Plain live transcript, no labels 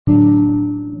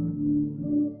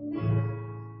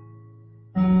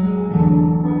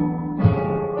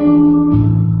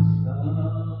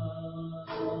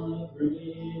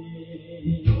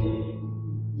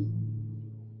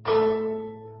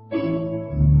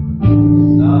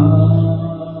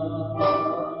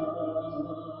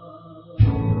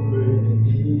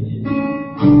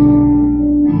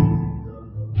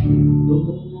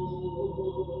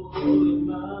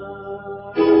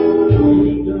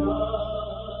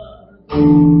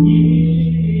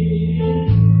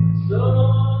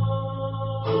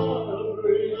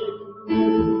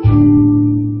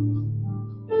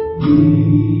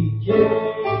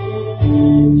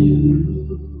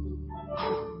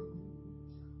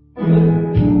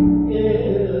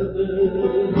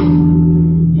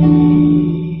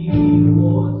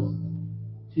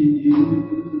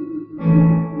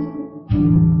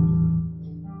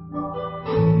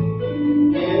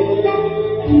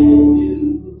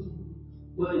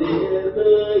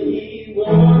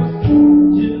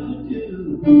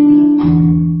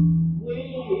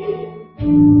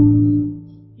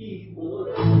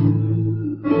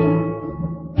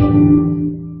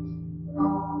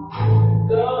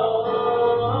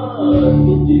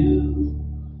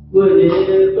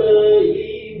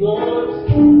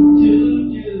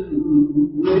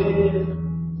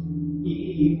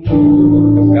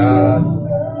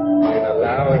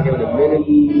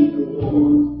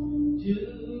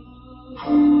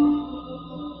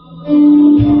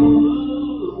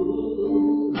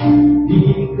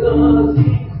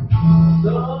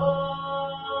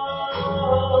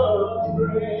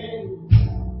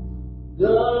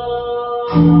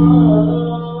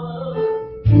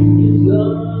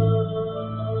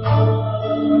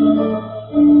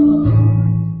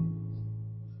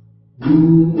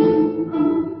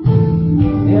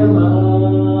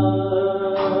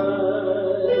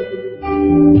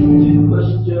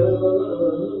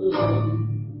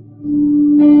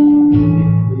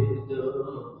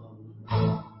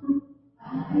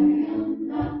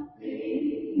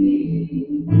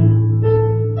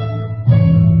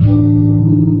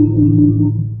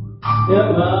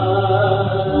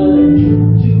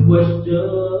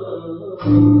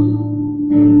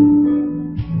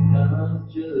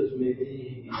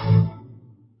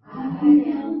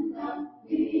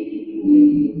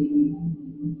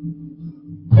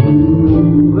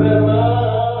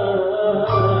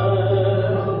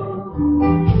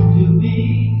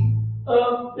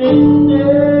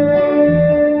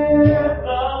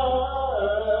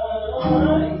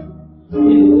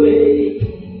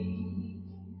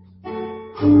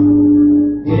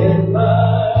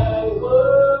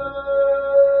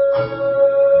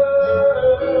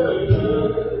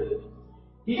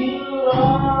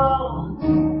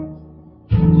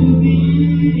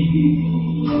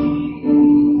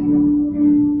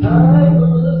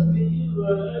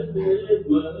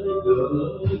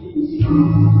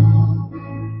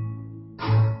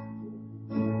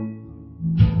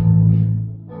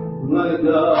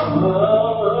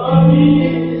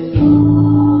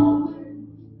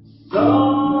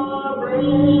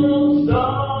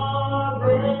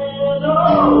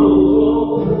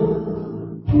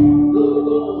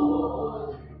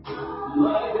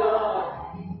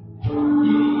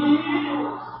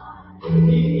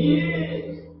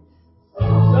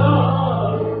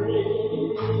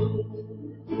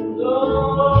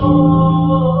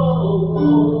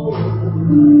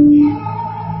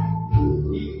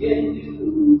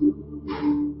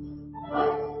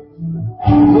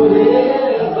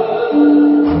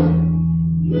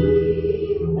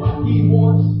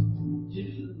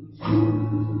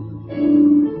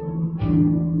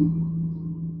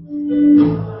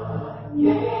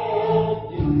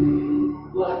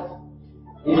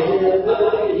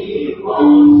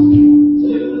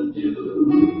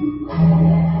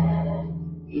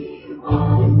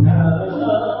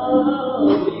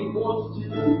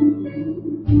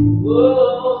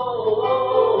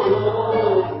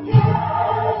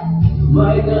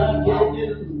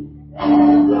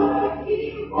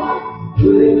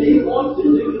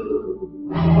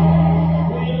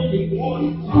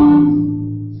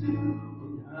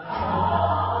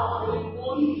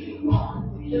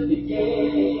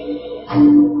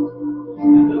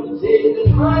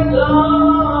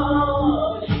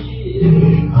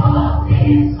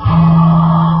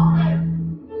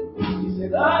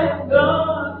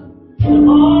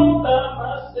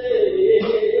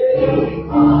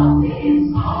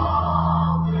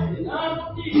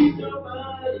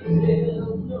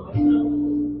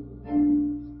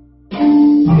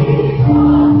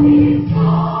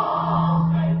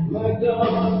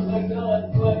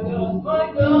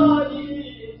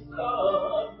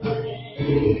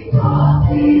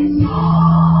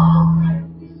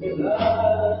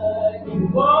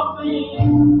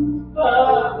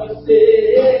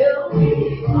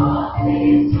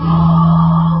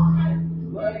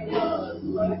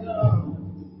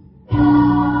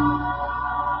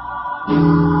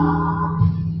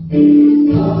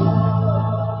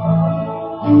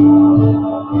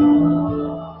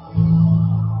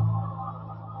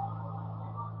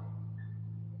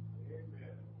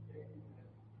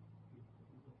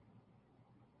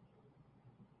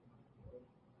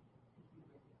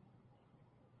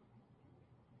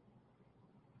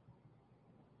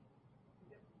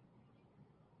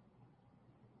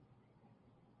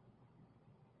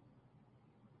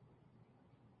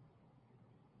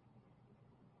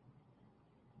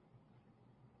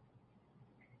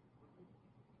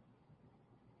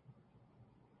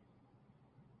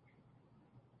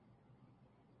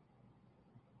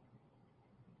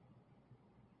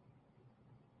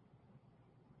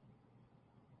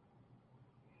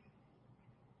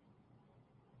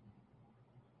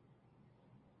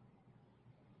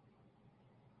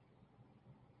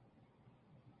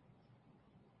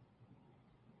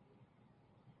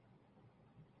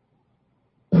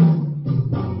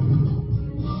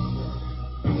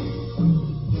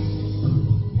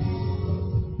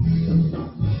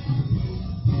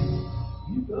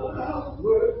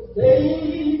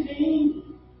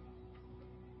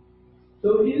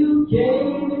So you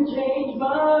came and changed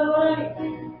my life.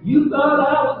 You thought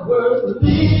I was worth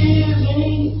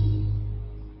living.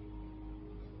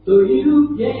 So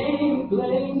you came and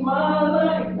claimed my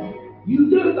life. You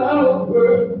thought I was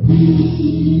worth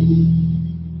living.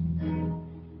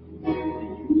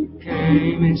 You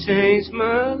came and changed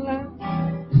my life.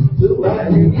 So I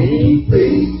can be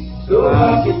free. So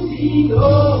I can be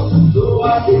home. So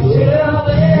I can tell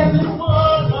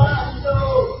everyone I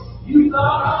know. You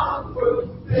thought I was worth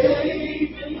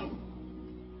saving.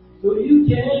 So you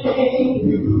came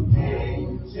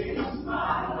and changed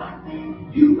my life.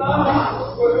 You thought I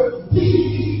was worth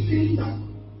keeping.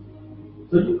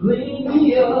 So you cleaned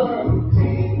me up.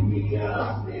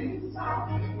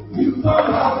 Inside. You thought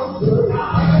I was worth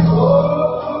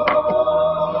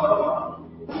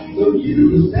so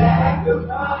you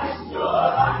sacrificed your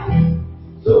life.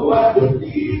 So I could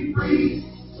be free.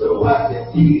 So I could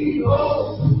be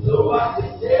whole. So I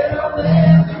could tell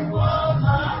everyone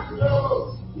I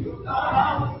know. You thought I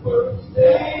was worth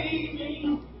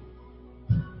saving.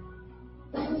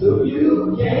 So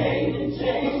you came and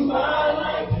changed my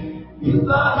life. You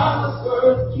thought I was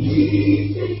worth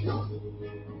keeping.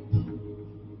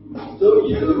 So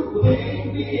you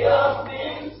cleaned me up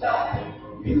inside.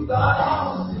 You thought I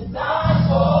was designed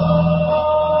for.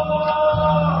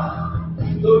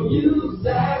 So you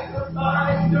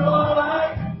sacrificed your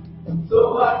life. So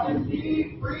I could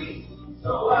be free.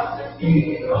 So I could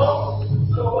be whole.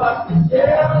 So I could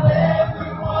tell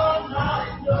everyone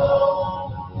I know.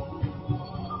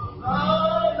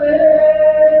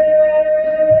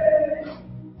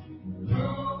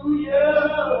 Hallelujah.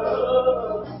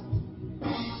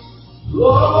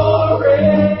 Glory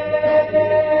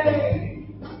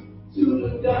to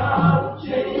the God who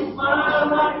changed my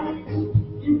life.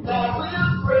 And I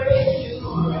will praise you.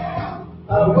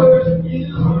 I worship you.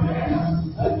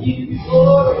 I give you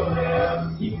glory.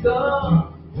 Because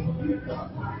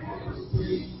I am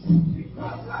free.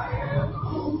 Because I am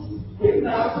home. And I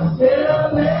will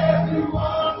tell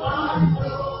everyone I know.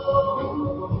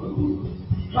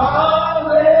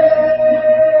 Hallelujah.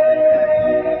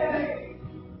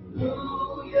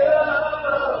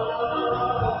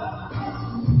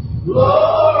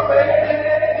 Glory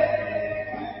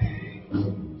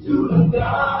to the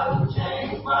God who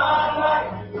changed my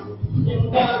life.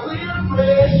 And I will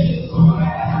praise you.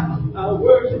 I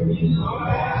worship you.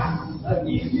 I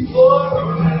give you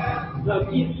glory. I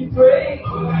give you praise. I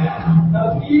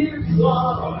give you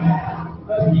glory.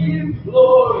 I give you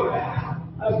glory.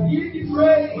 I give you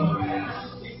praise.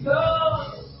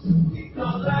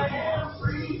 Because I am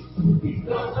free.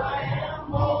 Because I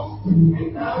am whole.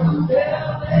 And I will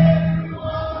tell everyone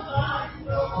I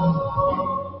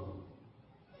know.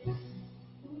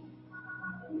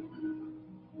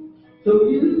 So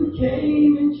you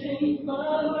came and changed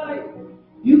my life.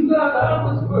 You thought I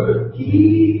was worth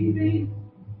keeping.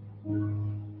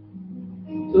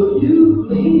 So you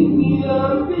cleaned me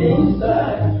up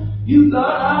inside. You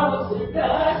thought I was to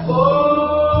die for.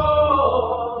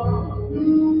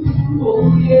 Oh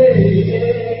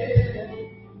yeah.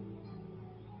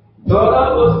 Thought I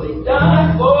was to die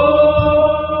for.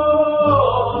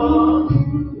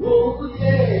 Oh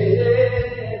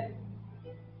yeah.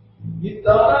 You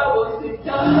thought I was to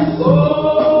die for.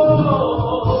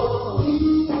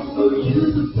 So you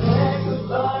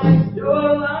sacrificed your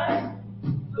life.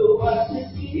 So I can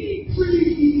be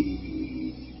free.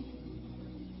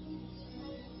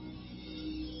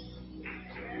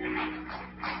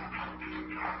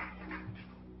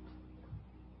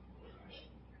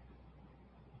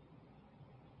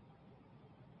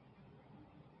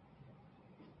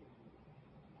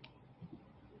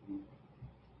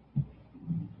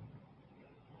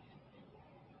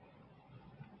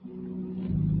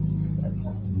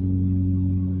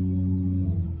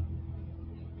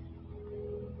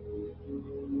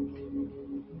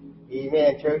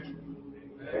 Amen, church.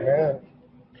 Amen.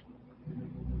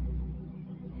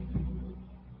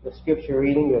 The scripture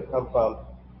reading will come from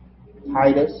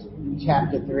Titus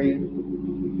chapter 3.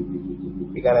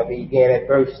 We're going to begin at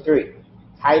verse 3.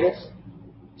 Titus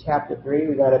chapter 3,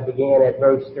 we're going to begin at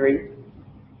verse 3.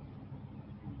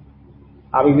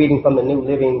 I'll be reading from the New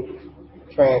Living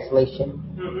Translation.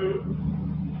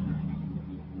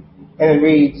 And it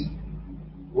reads,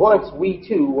 once we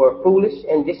too were foolish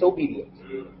and disobedient.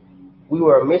 We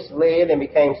were misled and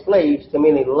became slaves to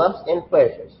many lusts and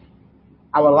pleasures.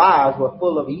 Our lives were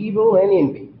full of evil and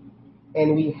envy,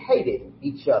 and we hated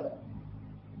each other.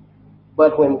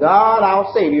 But when God,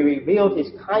 our Savior, revealed his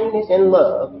kindness and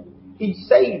love, he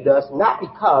saved us not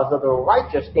because of the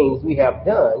righteous things we have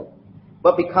done,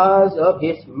 but because of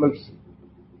his mercy.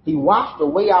 He washed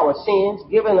away our sins,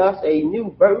 giving us a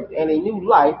new birth and a new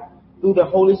life through the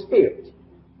Holy Spirit.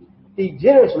 He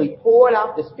generously poured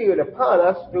out the Spirit upon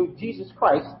us through Jesus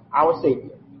Christ, our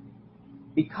Savior.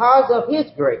 Because of His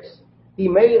grace, He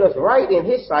made us right in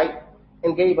His sight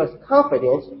and gave us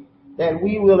confidence that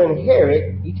we will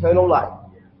inherit eternal life.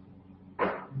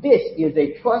 This is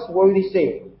a trustworthy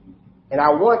saying, and I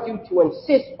want you to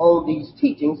insist on these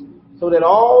teachings so that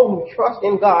all who trust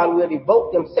in God will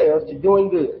devote themselves to doing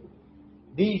good.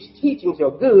 These teachings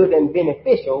are good and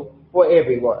beneficial for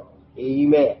everyone.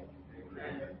 Amen.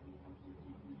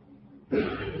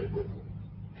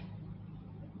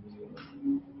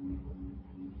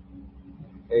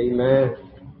 Amen.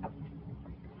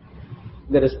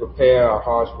 Let us prepare our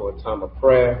hearts for a time of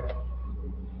prayer.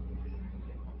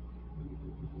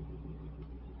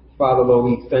 Father, Lord,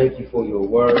 we thank you for your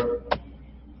word.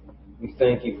 We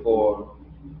thank you for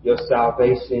your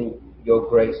salvation, your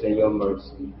grace, and your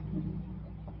mercy.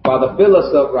 Father, fill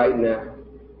us up right now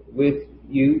with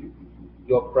you,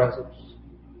 your presence.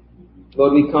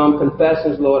 Lord, we come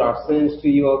confessing, Lord, our sins to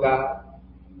you, O God,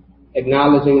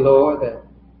 acknowledging, Lord, that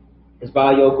it's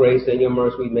by your grace and your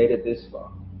mercy we made it this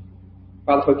far.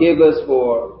 Father, forgive us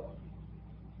for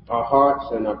our hearts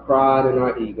and our pride and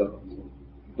our egos.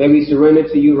 May we surrender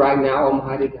to you right now,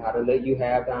 Almighty God, and let you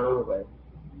have thine own way.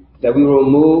 That we will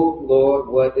remove, Lord,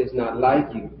 what is not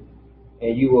like you,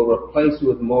 and you will replace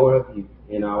with more of you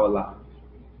in our lives.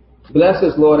 Bless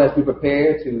us, Lord, as we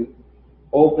prepare to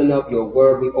open up your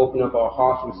word. We open up our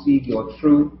hearts to receive your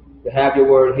truth, to have your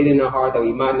word hidden in our heart that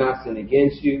we might not sin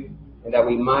against you, and that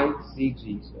we might see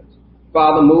Jesus.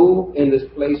 Father, move in this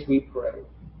place, we pray.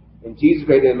 In Jesus'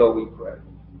 great name, Lord, we pray.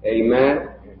 Amen.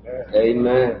 Amen.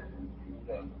 Amen.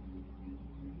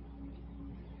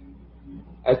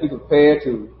 As we prepare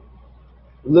to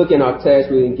look in our text,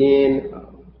 we again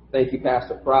thank you,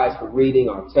 Pastor Price, for reading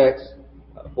our text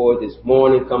for this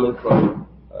morning, coming from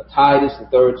Titus,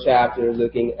 the 3rd chapter,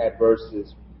 looking at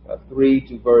verses 3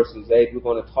 to verses 8. We're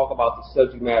going to talk about the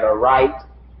subject matter, right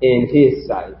in His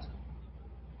sight.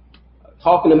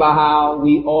 Talking about how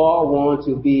we all want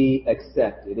to be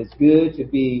accepted. It's good to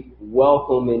be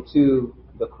welcomed into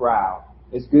the crowd.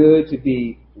 It's good to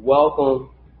be welcomed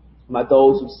by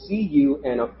those who see you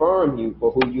and affirm you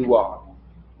for who you are.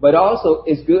 But also,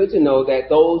 it's good to know that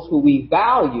those who we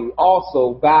value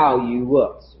also value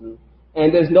us.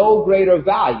 And there's no greater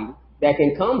value that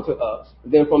can come to us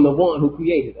than from the one who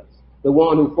created us, the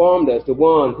one who formed us, the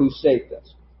one who shaped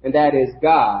us. And that is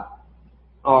God,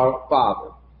 our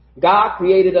Father. God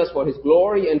created us for His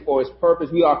glory and for His purpose.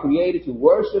 We are created to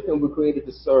worship Him. We're created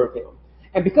to serve Him.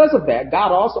 And because of that,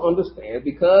 God also understands,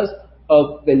 because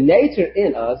of the nature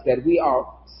in us, that we are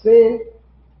sin,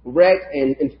 wrecked,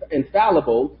 and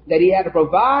infallible, that He had to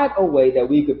provide a way that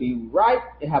we could be right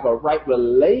and have a right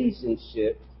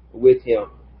relationship with Him.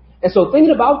 And so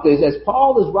thinking about this, as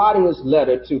Paul is writing this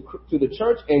letter to the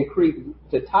church in Crete,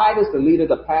 to Titus, the leader,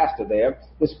 the pastor there,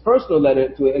 this personal letter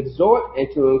to exhort and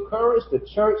to encourage the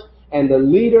church and the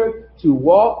leader to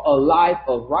walk a life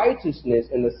of righteousness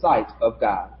in the sight of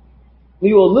God.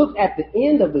 We will look at the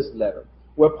end of this letter,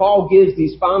 where Paul gives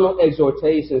these final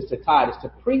exhortations to Titus to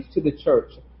preach to the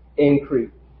church in Crete.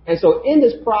 And so in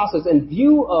this process, in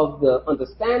view of the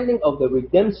understanding of the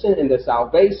redemption and the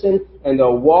salvation and the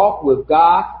walk with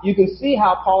God, you can see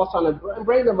how Paul's trying to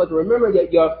bring them to remember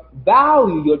that your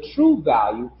value, your true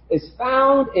value, is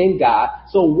found in God.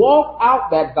 So walk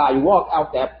out that value, walk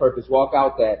out that purpose, walk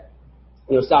out that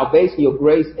your salvation, your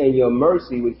grace, and your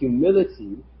mercy with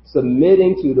humility,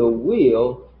 submitting to the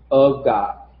will of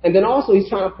God. And then also he's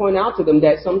trying to point out to them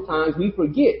that sometimes we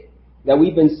forget that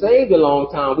we've been saved a long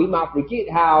time. We might forget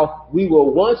how we were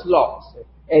once lost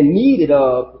and needed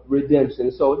of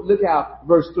redemption. So look how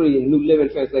verse 3 in New Living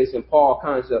Translation, Paul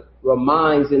kind of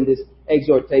reminds in this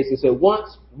exhortation, said,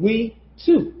 once we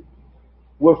too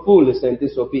were foolish and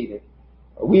disobedient.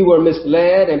 We were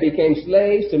misled and became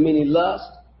slaves to many lusts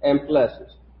and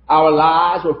pleasures. Our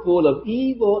lives were full of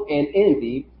evil and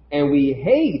envy, and we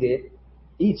hated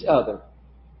each other.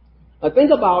 Now think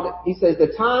about it. He says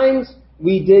the times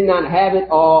we did not have it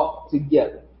all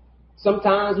together.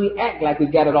 Sometimes we act like we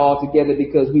got it all together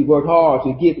because we worked hard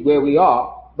to get where we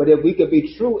are. But if we could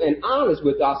be true and honest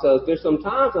with ourselves, there's some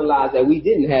times in lives that we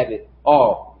didn't have it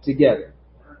all together.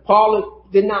 Paul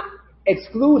did not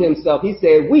exclude himself. He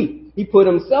said we. He put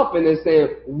himself in there saying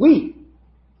we.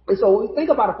 And so we think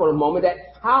about it for a moment,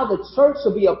 that how the church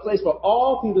should be a place where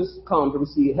all people come to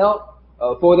receive help,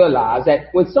 for their lives, that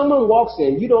when someone walks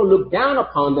in, you don't look down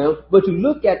upon them, but you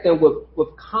look at them with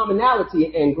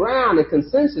commonality and ground and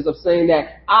consensus of saying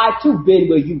that I too been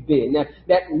where you've been. Now,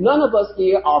 that none of us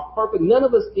here are perfect. None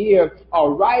of us here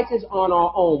are righteous on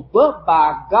our own, but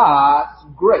by God's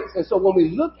grace. And so when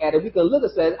we look at it, we can look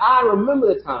and say, I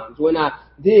remember the times when I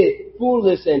did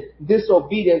foolish and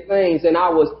disobedient things, and I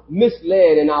was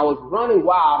misled, and I was running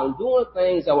wild and doing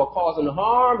things that were causing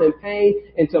harm and pain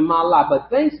into my life. But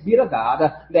thanks be to God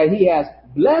that He has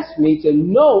blessed me to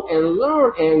know and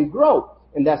learn and grow.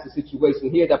 And that's the situation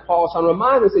here that Paul's trying to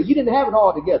remind us that you didn't have it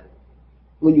all together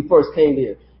when you first came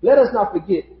here. Let us not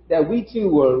forget that we too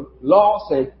were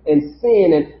lost and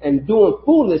sin and doing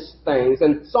foolish things.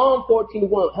 And Psalm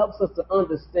 14:1 helps us to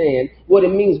understand what it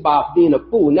means by being a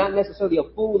fool. Not necessarily a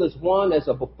fool is one that's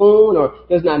a buffoon or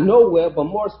does not know well, but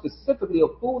more specifically,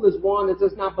 a fool is one that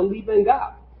does not believe in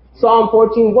God. Psalm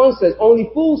 14:1 says,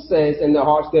 only fools says in their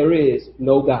hearts there is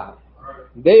no God.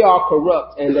 They are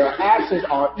corrupt and their actions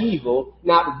are evil.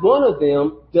 Not one of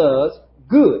them does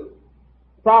good.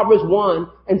 Proverbs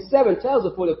 1:7 tells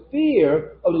us, for the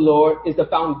fear of the Lord is the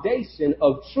foundation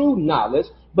of true knowledge,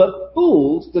 but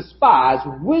fools despise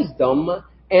wisdom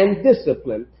and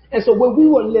discipline. And so when we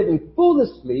were living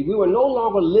foolishly, we were no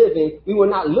longer living, we were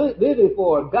not living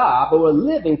for God, but we're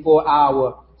living for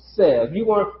ourselves. We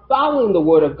weren't following the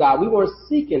word of God. We weren't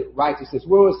seeking righteousness.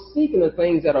 We were seeking the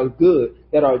things that are good,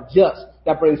 that are just,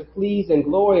 that brings please and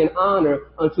glory and honor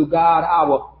unto God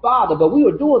our Father. But we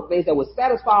were doing things that would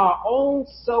satisfy our own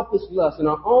selfish lust and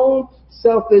our own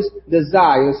selfish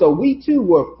desire. And so we too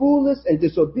were foolish and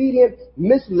disobedient,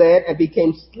 misled, and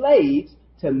became slaves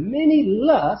to many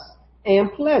lusts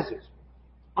and pleasures.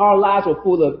 Our lives were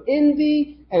full of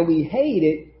envy and we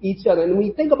hated each other. And when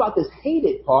we think about this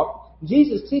hated part,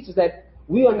 Jesus teaches that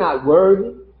we are not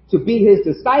worthy to be His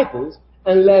disciples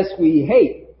unless we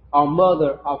hate our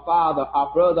mother, our father,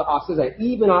 our brother, our sister, and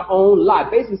even our own life.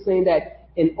 Basically saying that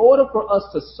in order for us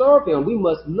to serve Him, we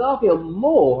must love Him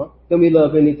more than we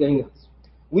love anything else.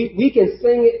 We can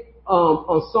sing it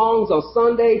on songs on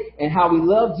Sunday and how we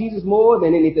love Jesus more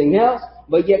than anything else,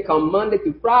 but yet come Monday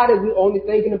through Friday, we're only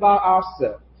thinking about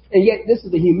ourselves. And yet this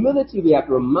is the humility we have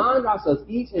to remind ourselves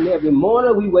each and every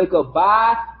morning we wake up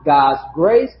by God's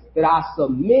grace, that I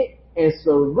submit and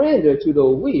surrender to the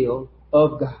will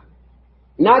of God.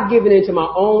 Not giving into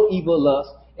my own evil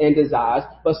lusts and desires,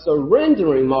 but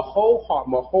surrendering my whole heart,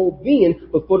 my whole being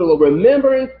before the Lord,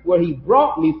 remembering where He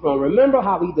brought me from, remember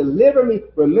how He delivered me,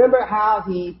 remember how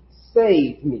He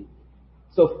saved me.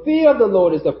 So fear of the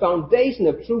Lord is the foundation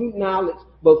of true knowledge,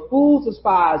 but fools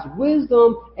despise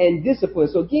wisdom and discipline.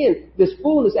 So again, this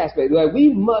foolish aspect, like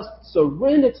we must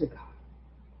surrender to God.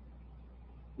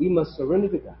 We must surrender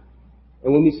to God.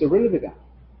 And when we surrender to God,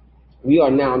 we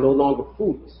are now no longer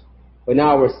foolish, but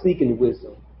now we're seeking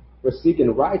wisdom. We're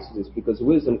seeking righteousness because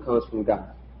wisdom comes from God.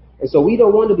 And so we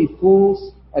don't want to be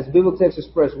fools, as biblical texts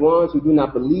express, ones who do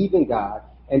not believe in God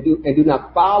and do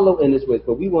not follow in His ways,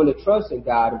 but we want to trust in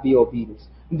God and be obedient.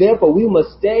 Therefore, we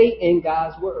must stay in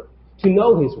God's word, to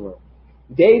know His word.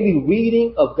 Daily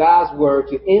reading of God's word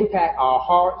to impact our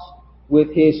hearts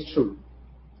with His truth.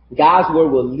 God's word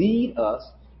will lead us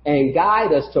and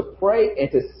guide us to pray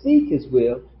and to seek His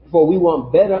will, for we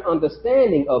want better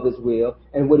understanding of His will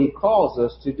and what He calls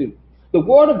us to do. The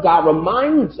word of God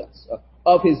reminds us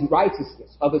of His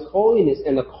righteousness, of His holiness,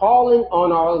 and the calling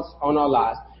on our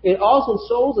lives. It also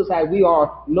shows us that we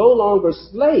are no longer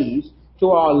slaves to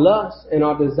our lusts and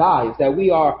our desires, that we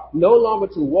are no longer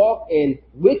to walk in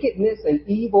wickedness and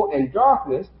evil and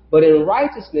darkness, but in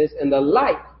righteousness and the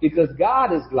light, because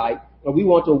God is light, and we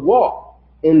want to walk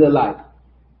in the light.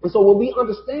 And so when we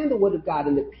understand the word of God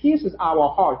and it pierces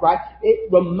our heart, right,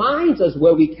 it reminds us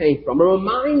where we came from. It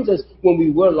reminds us when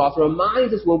we were lost. It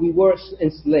reminds us when we were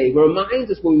enslaved. It reminds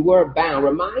us when we were bound. It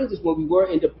reminds us when we were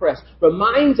depressed. It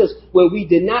reminds us when we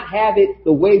did not have it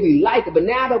the way we like it. But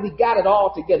now that we got it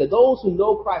all together, those who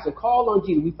know Christ and call on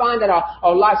Jesus, we find that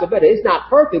our lives are better. It's not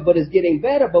perfect, but it's getting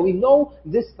better. But we know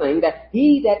this thing, that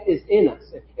He that is in us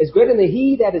is greater than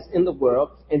he that is in the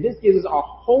world. And this gives us our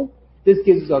hope. This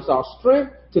gives us our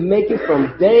strength to make it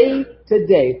from day to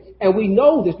day. And we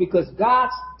know this because God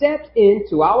stepped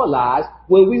into our lives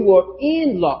when we were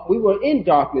in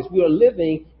darkness. We were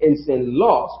living in sin,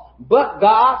 lost. But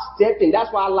God stepped in.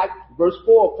 That's why I like verse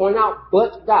 4 point out,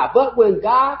 but God. But when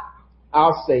God,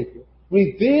 our Savior,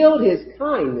 revealed His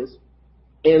kindness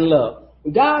and love.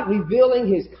 God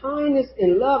revealing His kindness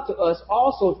and love to us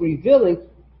also is revealing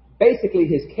basically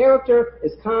His character,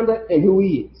 His conduct, and who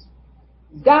He is.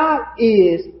 God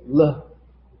is love.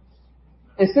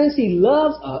 And since He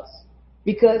loves us,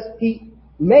 because He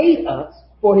made us,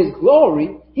 for his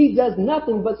glory, he does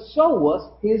nothing but show us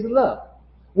his love.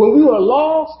 When we were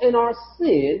lost in our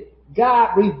sin,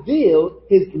 God revealed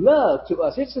his love to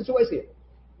us. Here's the situation.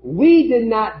 We did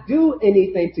not do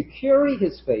anything to curry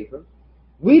his favor.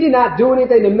 We did not do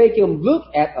anything to make him look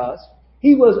at us.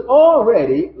 He was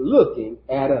already looking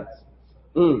at us.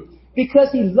 Because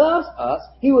he loves us,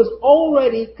 he was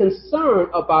already concerned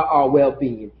about our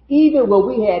well-being, even when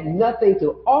we had nothing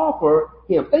to offer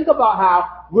him. Think about how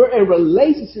we're in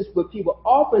relationships with people.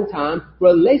 Oftentimes,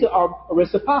 relationships are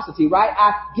reciprocity, right?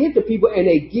 I give to people and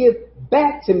they give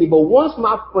back to me. But once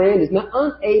my friend is not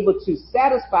unable to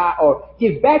satisfy or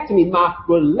give back to me, my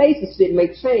relationship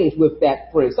may change with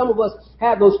that friend. Some of us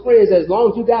have those friends. As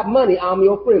long as you got money, I'm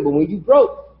your friend. But when you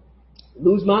broke,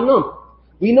 lose my number.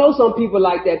 We know some people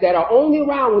like that are only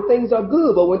around when things are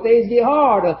good, but when things get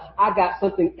harder, I got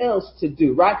something else to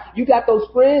do, right? You got those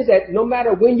friends that no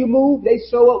matter when you move, they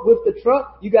show up with the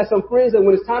truck. You got some friends that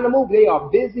when it's time to move, they are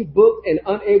busy, booked, and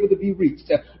unable to be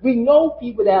reached. We know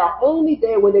people that are only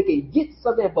there when they can get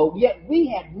something, but yet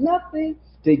we have nothing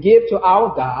to give to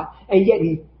our God, and yet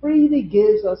he freely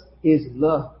gives us his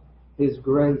love, his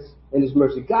grace, and his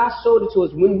mercy. God showed it to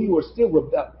us when we were still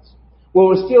rebellious. When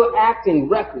we're still acting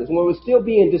reckless, when we're still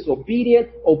being disobedient,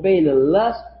 obeying the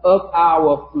lust of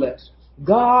our flesh.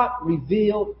 God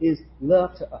revealed his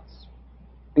love to us.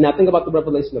 Now think about the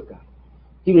revelation of God.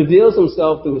 He reveals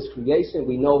himself through his creation.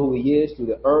 We know who he is through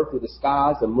the earth, through the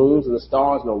skies, the moons, and the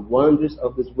stars, and the wonders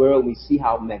of this world. We see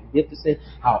how magnificent,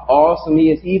 how awesome he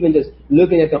is. Even just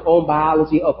looking at the own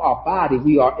biology of our body,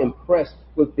 we are impressed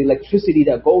with the electricity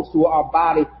that goes through our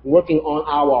body, working on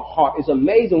our heart. It's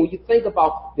amazing when you think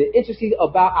about the intricacy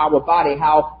about our body,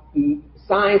 how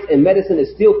science and medicine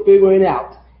is still figuring it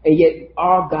out. And yet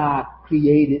our God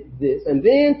created this. And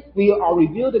then we are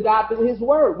revealed to God through his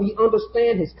word. We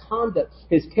understand his conduct,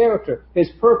 his character, his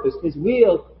purpose, his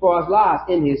will for our lives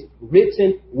in his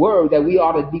written word that we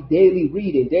ought to be daily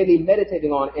reading, daily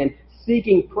meditating on, and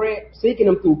seeking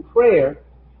him through prayer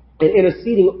and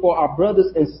interceding for our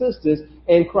brothers and sisters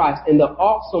in Christ. In the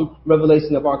awesome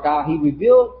revelation of our God, he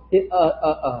revealed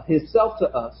himself to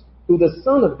us through the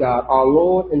Son of God, our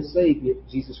Lord and Savior,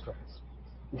 Jesus Christ.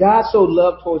 God showed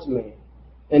love towards man.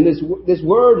 And this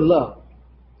word love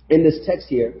in this text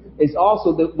here is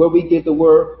also where we get the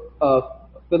word of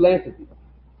philanthropy.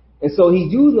 And so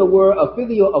he's using the word of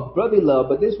filial, of brotherly love,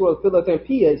 but this word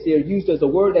philanthropia is here used as a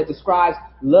word that describes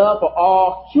love for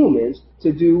all humans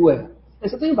to do well. And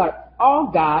so think about it.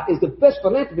 Our God is the best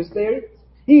philanthropist there is.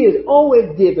 He is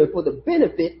always giving for the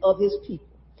benefit of his people.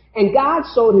 And God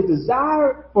showed his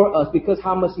desire for us because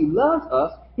how much he loves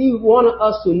us. He wanted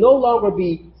us to no longer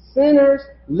be sinners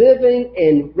living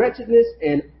in wretchedness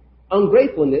and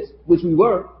ungratefulness, which we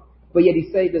were, but yet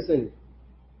he saved us in it.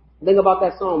 Think about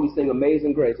that song we sing,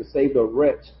 Amazing Grace, to save a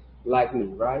wretch like me,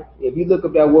 right? If you look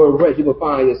up that word wretch, you will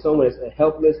find there's someone that's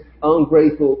helpless,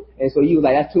 ungrateful, and so you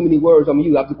like, that's too many words on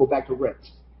you, I have to go back to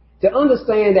wretch. To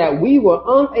understand that we were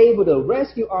unable to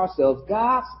rescue ourselves,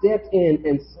 God stepped in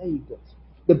and saved us.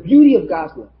 The beauty of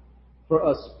God's love for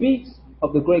us speaks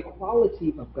of the great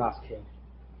quality of God's character.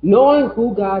 Knowing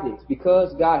who God is,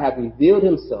 because God has revealed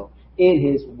himself in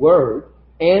his word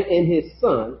and in his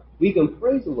Son, we can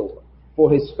praise the Lord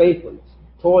for his faithfulness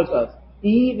towards us,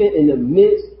 even in the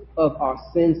midst of our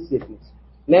sin sickness.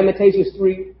 Lamentations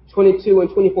 3:22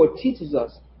 and 24 teaches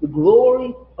us the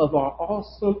glory of our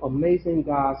awesome, amazing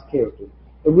God's character.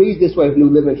 It reads this way,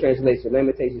 New Living Translation,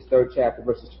 Lamentations 3rd chapter,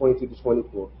 verses 22 to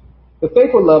 24. The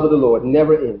faithful love of the Lord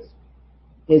never ends.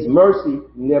 His mercy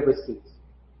never ceases.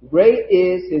 Great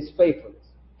is his faithfulness.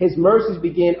 His mercies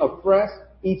begin afresh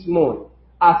each morning.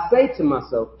 I say to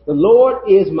myself, the Lord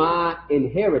is my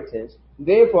inheritance,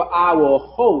 therefore I will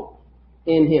hope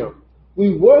in him.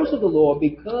 We worship the Lord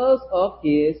because of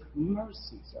his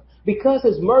mercies. Because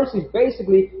his mercies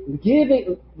basically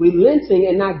relenting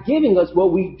and not giving us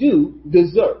what we do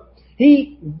deserve.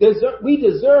 We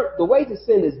deserve, the way to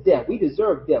sin is death. We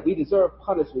deserve death. We deserve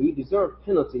punishment. We deserve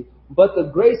penalty. But the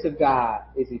grace of God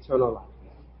is eternal life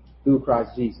through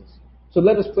Christ Jesus. So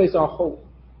let us place our hope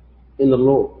in the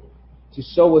Lord to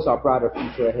show us our brighter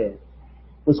future ahead.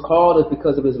 He's called us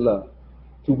because of his love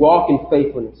to walk in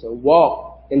faithfulness and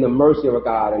walk in the mercy of our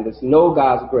God and to know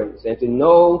God's grace and to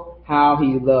know how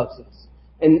he loves us.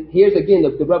 And here's again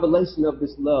the revelation of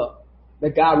this love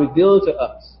that God revealed to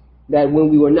us, that when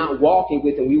we were not walking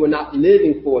with him, we were not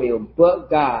living for him, but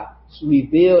God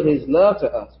revealed his love to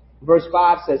us. Verse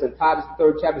 5 says, in Titus, the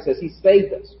 3rd chapter, says, he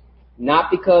saved us,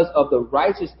 not because of the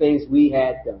righteous things we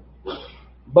had done,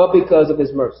 but because of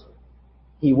his mercy.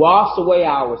 He washed away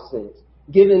our sins,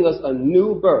 giving us a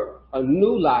new birth, a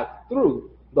new life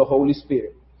through the Holy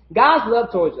Spirit. God's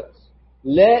love towards us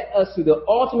led us to the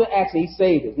ultimate action. He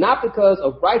saved us, not because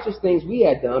of righteous things we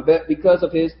had done, but because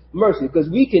of his mercy, because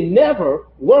we can never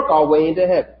work our way into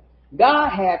heaven. God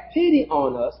had pity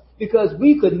on us because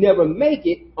we could never make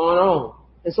it on our own.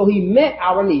 And so he met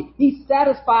our need. He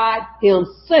satisfied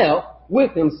himself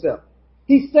with himself.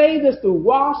 He saved us through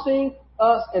washing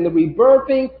us and the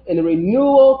rebirthing and the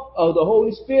renewal of the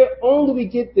Holy Spirit. Only we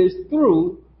get this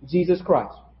through Jesus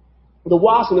Christ. The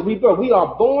washing, the rebirth. We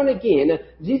are born again. And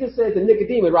Jesus said to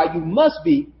Nicodemus, right, you must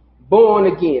be born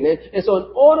again. And so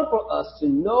in order for us to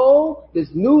know this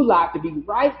new life, to be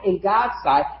right in God's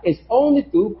sight, it's only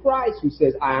through Christ, who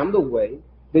says, I am the way,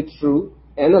 the truth,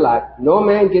 and the life. No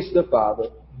man gets to the Father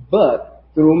but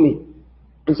through me.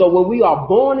 And so when we are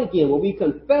born again, when we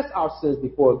confess our sins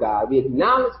before God, we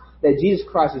acknowledge that Jesus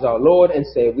Christ is our Lord and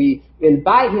Savior. We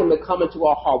invite him to come into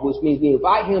our heart, which means we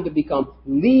invite him to become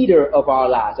leader of our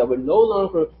lives. That we're no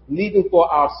longer living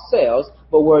for ourselves,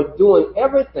 but we're doing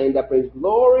everything that brings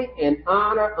glory and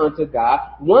honor unto God.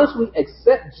 Once we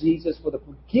accept Jesus for the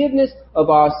forgiveness of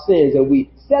our sins, and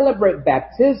we celebrate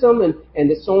baptism and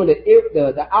the showing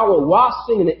the outward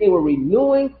washing and the inward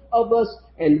renewing of us,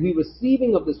 and we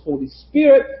receiving of this Holy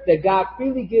Spirit that God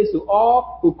freely gives to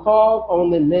all who call on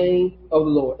the name of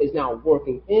the Lord, is now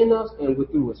working in us and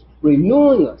through us,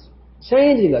 renewing us,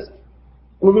 changing us.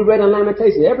 When we read in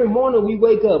Lamentations, every morning we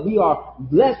wake up, we are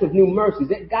blessed with new mercies.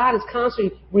 That God is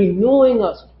constantly renewing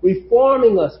us,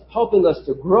 reforming us, helping us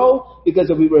to grow.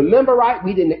 Because if we remember right,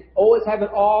 we didn't always have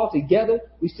it all together.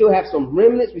 We still have some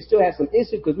remnants. We still have some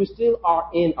issues because we still are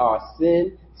in our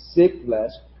sin, sick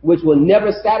flesh, which will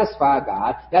never satisfy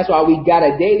God. That's why we got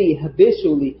to daily,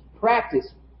 habitually practice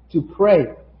to pray,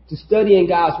 to study in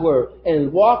God's word,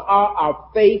 and walk out our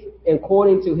faith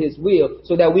according to his will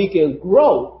so that we can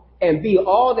grow and be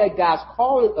all that God's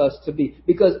calling us to be.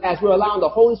 Because as we're allowing the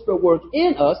Holy Spirit work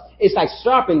in us, it's like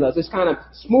sharpening us. It's kind of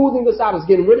smoothing us out. It's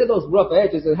getting rid of those rough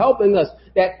edges and helping us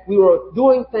that we were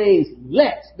doing things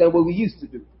less than what we used to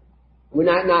do. We're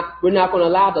not going to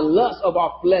allow the lust of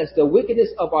our flesh, the wickedness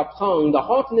of our tongue, the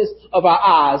haughtiness of our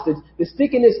eyes, the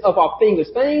stickiness of our fingers,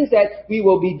 things that we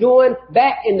will be doing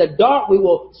back in the dark, we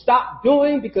will stop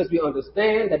doing because we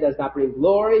understand that does not bring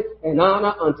glory and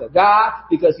honor unto God,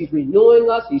 because he's renewing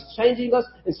us, he's changing us,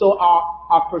 and so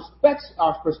our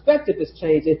perspective is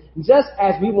changing just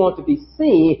as we want to be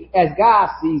seen as God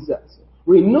sees us.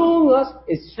 Renewing us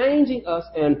is changing us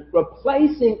and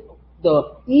replacing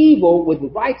the evil with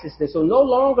righteousness. So no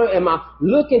longer am I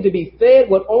looking to be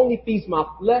fed what only feeds my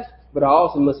flesh, but I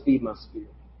also must feed my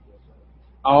spirit.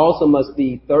 I also must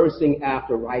be thirsting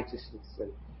after righteousness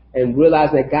and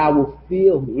realize that God will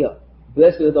fill me up.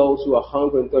 Blessed are those who are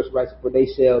hungry and thirsty for righteousness, for they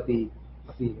shall be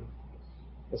filled.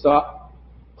 And so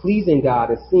pleasing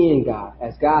God and seeing God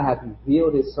as God has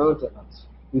revealed his Son to us.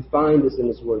 We find this in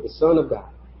his word. The Son of God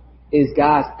is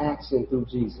God's action through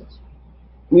Jesus.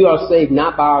 We are saved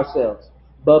not by ourselves,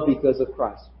 but because of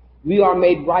Christ. We are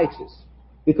made righteous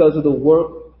because of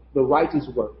the righteous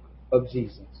work of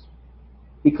Jesus,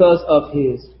 because of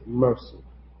his mercy.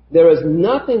 There is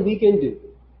nothing we can do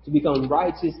to become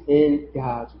righteous in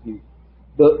God's view.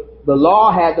 The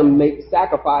law had to make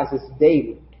sacrifices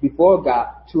daily before God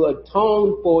to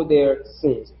atone for their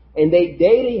sins. And they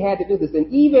daily had to do this. And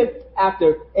even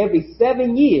after every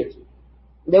 7 years,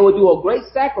 they would do a great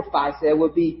sacrifice. There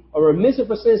would be a remission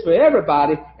for sins for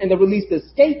everybody, and they release the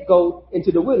scapegoat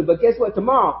into the wilderness. But guess what?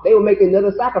 Tomorrow they will make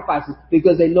another sacrifices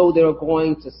because they know they're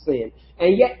going to sin.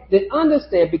 And yet they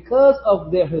understand because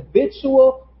of their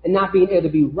habitual and not being able to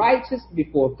be righteous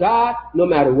before God, no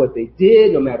matter what they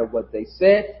did, no matter what they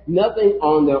said, nothing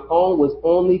on their own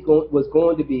was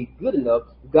going to be good enough.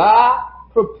 God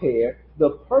prepared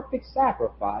the perfect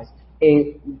sacrifice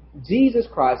in Jesus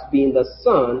Christ being the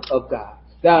Son of God.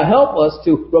 That'll help us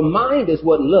to remind us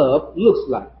what love looks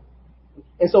like.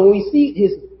 And so when we see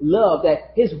his love,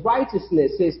 that his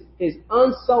righteousness, his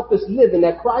unselfish living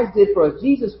that Christ did for us,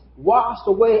 Jesus washed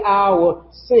away our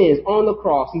sins on the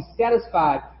cross. He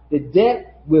satisfied the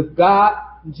debt with God.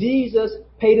 Jesus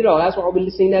paid it all. That's why we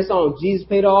sing that song. Jesus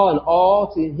paid all, and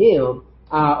all to him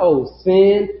I owe.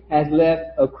 Sin has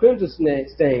left a crimson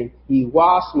stain. He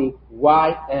washed me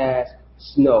white as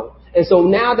snow. And so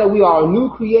now that we are a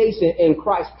new creation in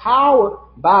Christ, powered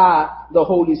by the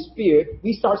Holy Spirit,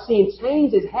 we start seeing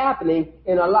changes happening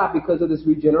in our life because of this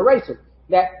regeneration.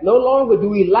 That no longer do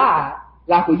we lie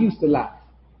like we used to lie.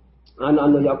 I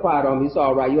know y'all quiet on me. It's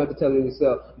all right. You have to tell it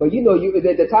yourself. But you know,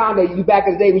 the time that you back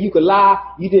in the day when you could lie,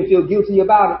 you didn't feel guilty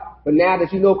about it. But now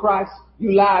that you know Christ,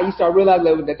 you lie, you start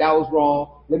realizing that was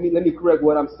wrong. Let me correct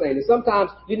what I'm saying. And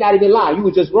sometimes you're not even lying. You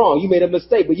were just wrong. You made a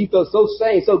mistake, but you felt so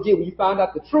shame, so guilty. When you found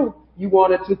out the truth, you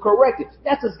wanted to correct it.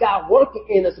 That's just God working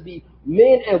in us to be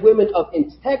men and women of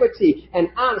integrity and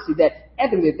honesty, that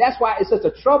ethically. That's why it's such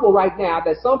a trouble right now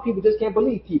that some people just can't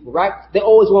believe people, right? They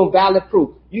always want valid proof.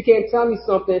 You can't tell me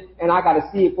something and I got to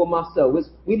see it for myself.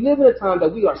 We live in a time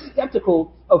that we are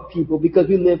skeptical of people because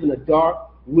we live in a dark,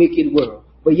 wicked world.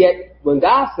 But yet, when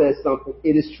God says something,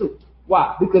 it is true.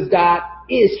 Why? Because God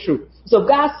is true. So if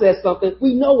God says something,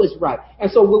 we know it's right. And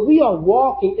so when we are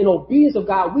walking in obedience of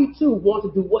God, we too want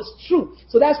to do what's true.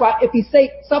 So that's why if he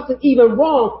say something even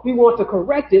wrong, we want to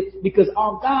correct it because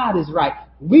our God is right.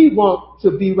 We want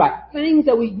to be right. Things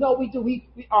that we know we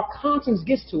do, our conscience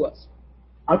gets to us.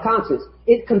 Our conscience,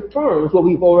 it confirms what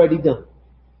we've already done.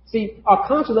 See, our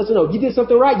conscience lets us know, you did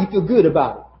something right, you feel good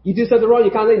about it. You did something wrong,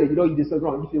 you kind of you know you did something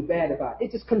wrong, you feel bad about it.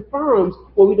 It just confirms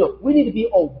what we do. We need to be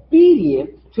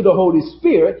obedient to the Holy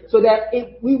Spirit so that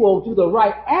we will do the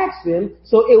right action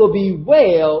so it will be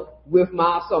well with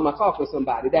my soul. I'm talking to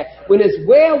somebody that when it's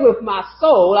well with my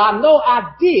soul, I know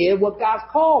I did what God's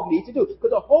called me to do because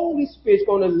the Holy Spirit's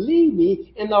going to lead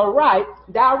me in the right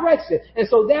direction. And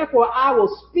so therefore I will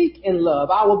speak in love.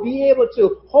 I will be able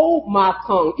to hold my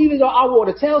tongue, even though I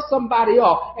want to tell somebody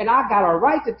off and I got a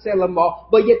right to tell them off,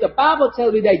 but yet the Bible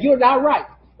tells me that you're not right.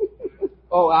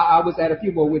 Oh, I was at a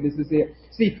few more witnesses here.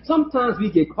 See, sometimes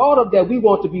we get caught up that we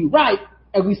want to be right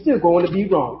and we still going to be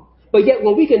wrong. But yet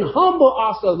when we can humble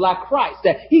ourselves like Christ,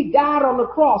 that he died on the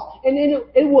cross, and then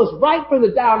it was right for him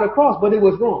to die on the cross, but it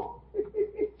was wrong.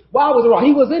 Why was it wrong?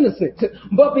 He was innocent.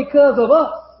 But because of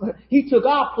us, he took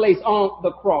our place on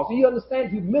the cross. You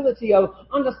understand humility of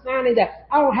understanding that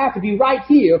I don't have to be right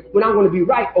here when I'm going to be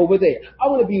right over there. I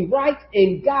want to be right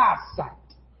in God's sight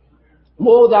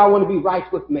more than I want to be right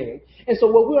with man. And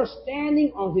so when we are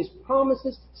standing on his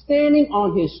promises, standing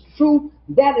on his truth,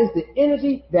 that is the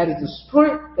energy, that is the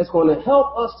strength that's going to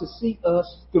help us to see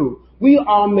us through. We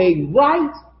are made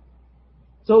right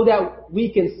so that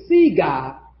we can see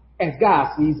God as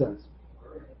God sees us.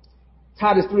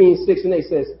 Titus 3:6-8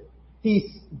 says, he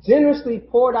generously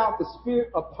poured out the Spirit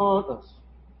upon us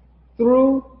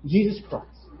through Jesus Christ,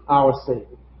 our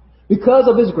Savior. Because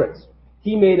of his grace,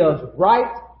 he made us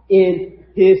right in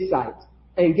his sight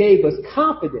and gave us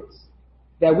confidence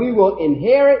that we will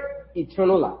inherit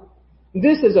eternal life.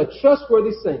 This is a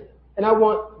trustworthy saying, and I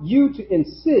want you to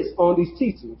insist on these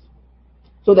teachings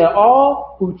so that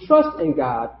all who trust in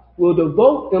God will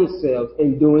devote themselves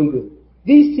in doing good.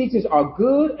 These teachings are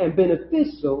good and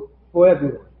beneficial for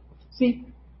everyone. See,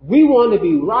 we want to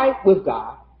be right with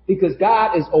God because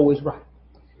God is always right.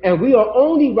 And we are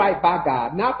only right by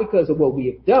God, not because of what we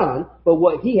have done, but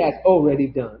what he has already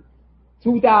done.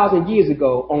 2,000 years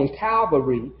ago on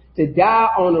Calvary to die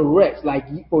on a wretch like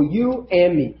for you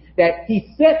and me, that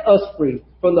he set us free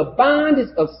from the bondage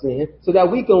of sin so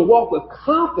that we can walk with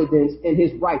confidence in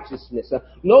his righteousness.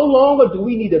 No longer do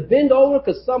we need to bend over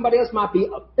because somebody else might be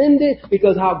offended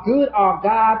because how good our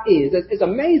God is. It's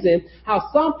amazing how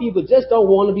some people just don't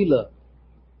want to be loved.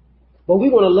 But we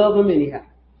want to love them anyhow.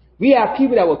 We have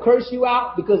people that will curse you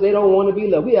out because they don't want to be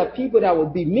loved. We have people that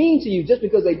will be mean to you just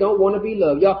because they don't want to be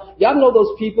loved. Y'all know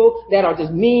those people that are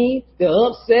just mean. They're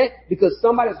upset because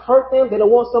somebody's hurt them. They don't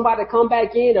want somebody to come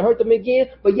back in and hurt them again.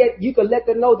 But yet you can let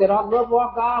them know that our love of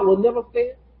our God will never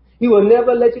fail. He will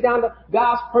never let you down.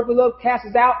 God's perfect love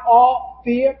casts out all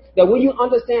fear. That when you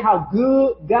understand how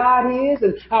good God is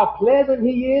and how pleasant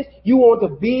he is, you want to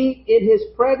be in his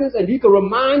presence. And you can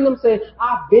remind them saying,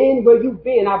 I've been where you've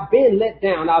been. I've been let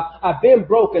down. I've been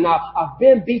broken. I've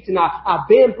been beaten. I've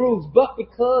been bruised. But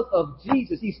because of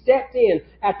Jesus, he stepped in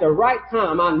at the right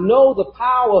time. I know the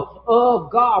power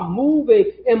of God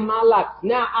moving in my life.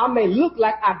 Now, I may look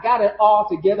like I got it all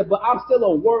together, but I'm still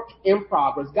a work in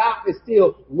progress. God is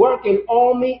still working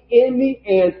on me, in me,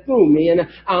 and through me. And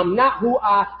I'm not who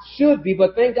I should be,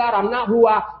 but thank God I'm not who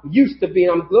I used to be.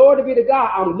 And I'm glory to be to God.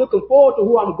 I'm looking forward to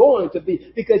who I'm going to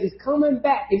be because he's coming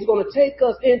back. He's going to take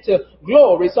us into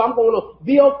glory. So I'm going to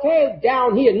be okay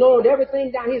down here, knowing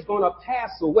everything down here is going to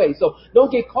pass away. So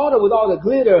don't get caught up with all the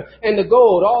glitter and the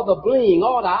gold, all the bling,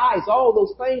 all the ice, all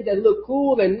those things that look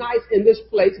cool and nice in this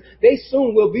place. They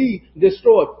soon will be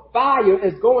destroyed. Fire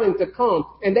is going to come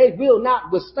and they will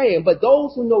not withstand. But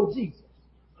those who know Jesus,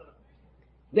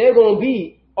 they're going to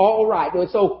be all right. And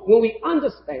so when we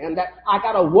understand that I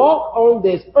got to walk on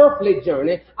this earthly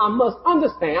journey, I must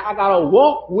understand I got to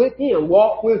walk with him.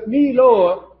 Walk with me,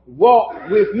 Lord, walk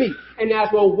with me. And as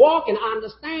we're walking, I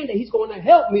understand that he's going to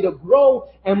help me to grow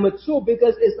and mature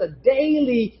because it's a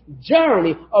daily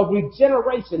journey of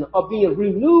regeneration, of being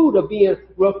renewed, of being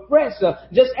refreshed.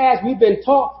 Just as we've been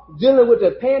taught dealing with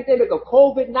the pandemic of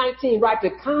COVID-19, right, to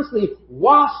constantly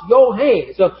wash your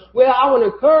hands. Well, I want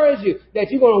to encourage you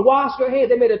that you're going to wash your hands.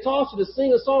 They made a toss you to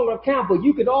sing a song of account, but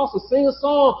you could also sing a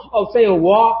song of saying,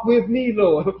 walk with me,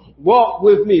 Lord. Walk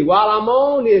with me. While I'm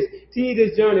on this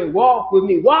tedious journey, walk with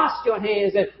me. Wash your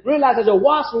hands and realize as you're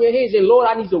washing your hands, and Lord,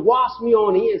 I need to wash me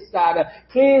on the inside.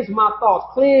 Cleanse my thoughts,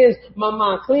 cleanse my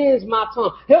mind, cleanse my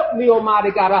tongue. Help me,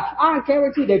 Almighty God. I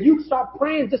guarantee that if you start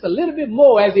praying just a little bit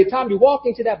more as the time you walk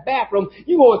into that bathroom,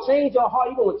 you're going to change your heart,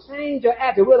 you're going to change your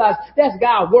attitude. Realize that's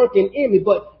God working in me,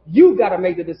 but you got to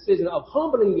make the decision of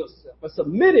humbling yourself, of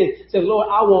submitting, saying, Lord,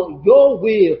 I want your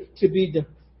will to be done.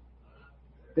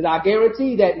 Because I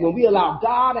guarantee that when we allow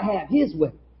God to have his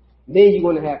way, then you're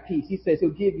going to have peace. He says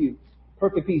he'll give you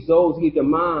perfect peace. Those who keep their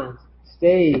minds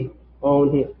stay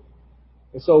on him.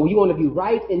 And so you want to be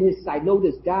right in his sight. Know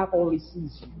this, God already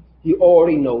sees you. He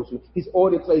already knows you. He's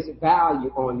already placed value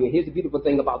on you. Here's the beautiful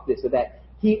thing about this, is that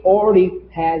he already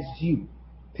has you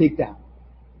picked out.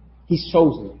 He's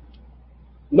chosen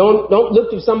you. Don't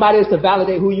look to somebody else to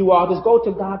validate who you are. Just go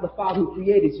to God the Father who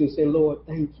created you and say, Lord,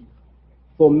 thank you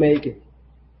for making me.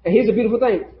 And here's the beautiful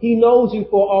thing. He knows you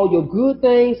for all your good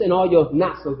things and all your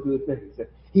not so good things.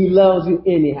 He loves you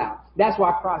anyhow. That's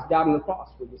why Christ died on the cross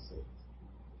for your sins.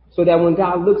 So that when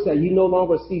God looks at you, he no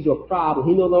longer sees your problem.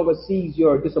 He no longer sees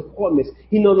your disappointments.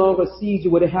 He no longer sees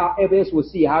you with how everyone else will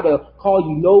see, how to call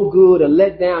you no good or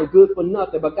let down, good for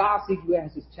nothing. But God sees you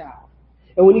as his child.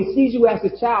 And when he sees you as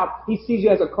his child, he sees you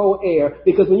as a co-heir.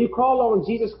 Because when you call on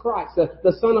Jesus Christ,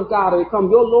 the Son of God, to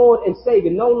become your Lord and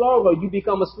Savior, no longer you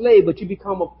become a slave, but you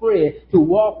become a friend to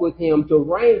walk with him, to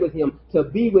reign with him, to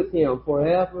be with him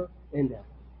forever and ever.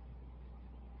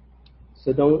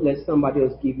 So don't let somebody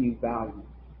else give you value.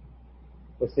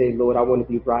 But say, Lord, I want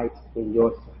to be right in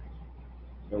your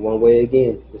sight. And one way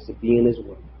again is to be in his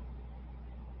word,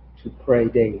 to pray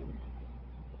daily,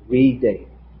 read daily,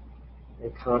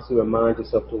 and constantly remind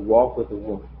yourself to walk with the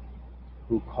one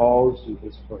who calls you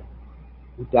his friend,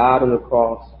 who died on the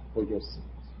cross for your sins.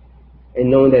 And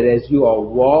knowing that as you are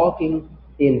walking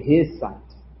in his sight,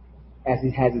 as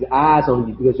he has his eyes on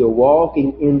you, because you're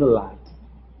walking in the light,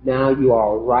 now you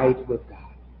are right with God.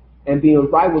 And being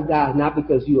right with God is not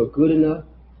because you are good enough,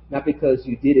 not because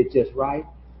you did it just right,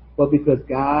 but because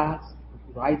God's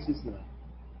righteous love,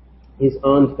 his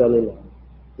unfailing love.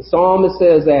 The psalmist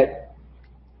says that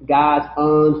God's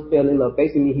unfailing love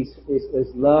basically means his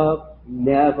love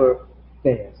never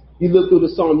fails. You look through the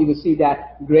psalm, you can see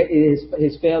that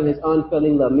his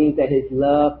unfailing love means that his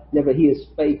love never, he is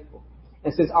faithful.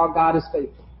 And since our God is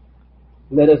faithful,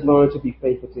 let us learn to be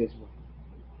faithful to his word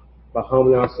by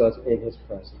humbling ourselves in his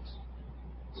presence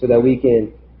so that we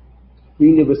can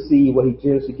freely receive what he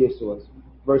generously gives to us.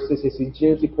 Verse 6 says, he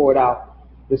generously poured out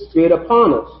the Spirit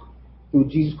upon us through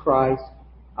Jesus Christ,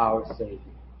 our Savior.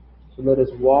 So let us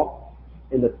walk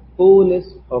in the fullness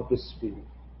of the Spirit.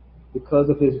 Because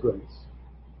of his grace,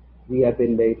 we have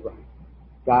been made right.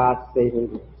 God's saving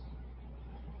grace.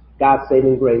 God's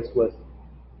saving grace was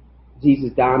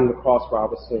Jesus dying on the cross for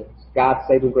our sins. God's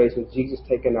saving grace was Jesus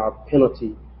taking our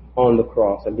penalty on the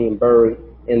cross and being buried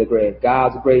in the grave.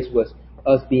 God's grace was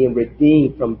us being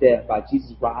redeemed from death by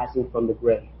Jesus rising from the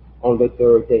grave on the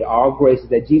third day. Our grace is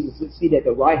that Jesus is seated at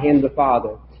the right hand of the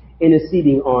Father,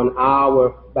 interceding on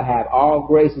our behalf. Our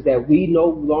grace is that we no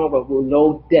longer will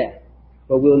know death,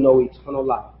 but we'll know eternal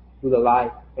life through the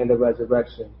life and the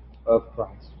resurrection of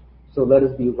Christ. So let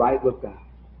us be right with God.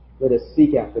 Let us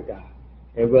seek after God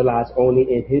and realize only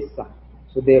in his sight.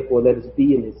 So therefore, let us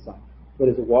be in his sight. Let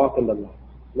us walk in the light.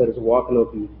 Let us walk in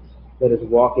obedience. Let us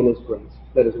walk in his grace.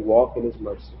 Let us walk in his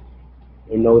mercy.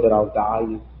 And know that our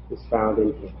value is found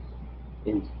in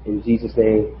him. In Jesus'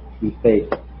 name, be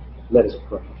faithful. Let us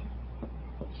pray.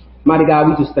 Mighty God,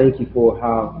 we just thank you for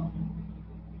how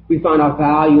we find our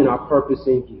value and our purpose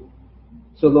in you.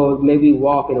 So, Lord, may we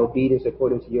walk in obedience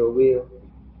according to your will.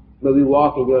 May we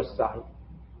walk in your sight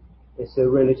and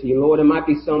surrender to you. Lord, there might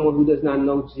be someone who does not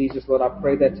know Jesus. Lord, I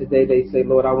pray that today they say,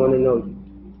 Lord, I want to know you.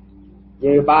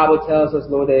 Your Bible tells us,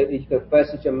 Lord, that if you confess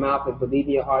with your mouth and believe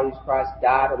in your heart Jesus Christ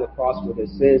died on the cross for their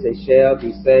sins, they shall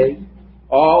be saved.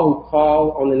 All who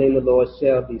call on the name of the Lord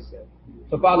shall be saved.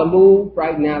 So, Father, move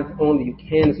right now as only you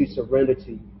can as we surrender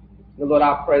to you. And Lord,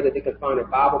 I pray that they can find a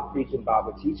Bible preaching,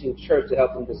 Bible teaching church to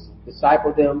help them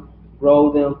disciple them,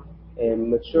 grow them, and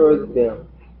mature them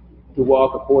to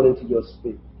walk according to your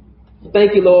spirit.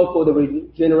 Thank you, Lord, for the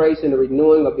regeneration, the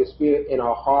renewing of your spirit in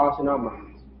our hearts and our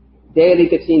minds. daily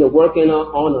continue working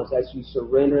on us as you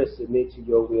surrender and submit to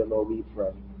your will, Lord, we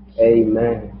pray.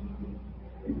 Amen.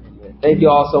 Thank you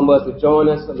all so much for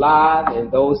joining us live,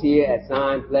 and those here at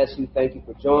Zion, bless you. Thank you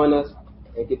for joining us.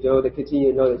 And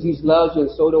continue to know that Jesus loves you,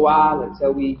 and so do I.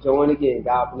 Until we join again,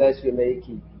 God bless you and may He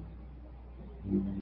keep you.